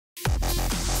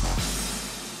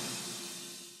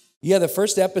Yeah, the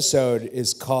first episode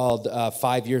is called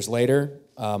 5 Years Later.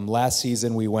 Last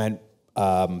season we went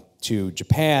to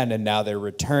Japan, and now they're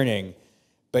returning,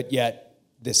 but yet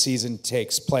the season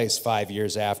takes place 5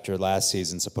 years after last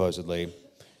season, supposedly.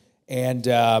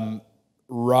 And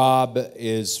Rob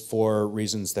is, for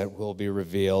reasons that will be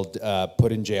revealed,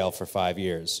 put in jail for 5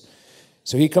 years.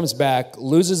 So he comes back,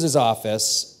 loses his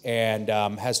office, and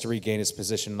has to regain his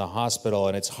position in the hospital.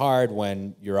 And it's hard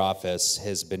when your office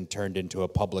has been turned into a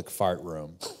public fart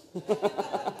room.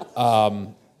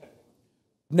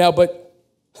 Now, but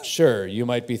sure, you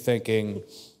might be thinking,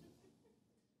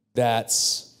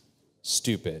 that's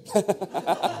stupid.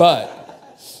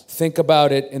 But think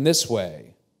about it in this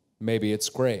way. Maybe it's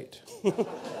great.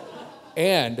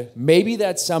 And maybe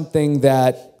that's something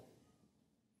that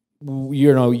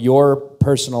your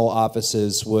personal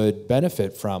offices would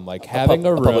benefit from, like having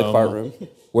a public fart room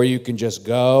where you can just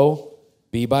go,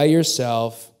 be by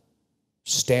yourself,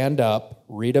 stand up,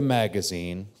 read a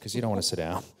magazine, because you don't want to sit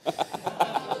down,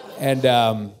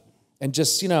 and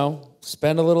just,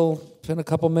 spend a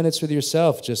couple minutes with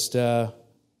yourself, just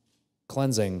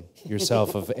cleansing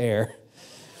yourself of air.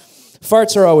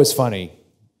 Farts are always funny.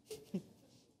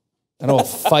 I don't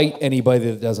fight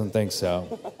anybody that doesn't think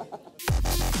so.